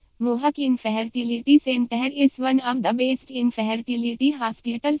Mohak Infertility Center is one of the best infertility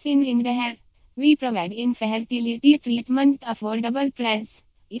hospitals in Indore. We provide infertility treatment affordable price.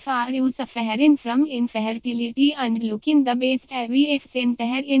 If are you suffering from infertility and looking the best IVF center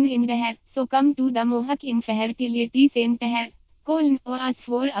in Indore, so come to the Mohak Infertility Center. Call us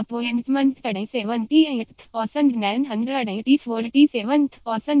for appointment today 78,980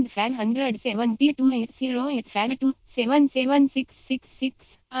 47,572 8085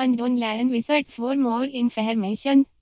 77666 and online visit for more information.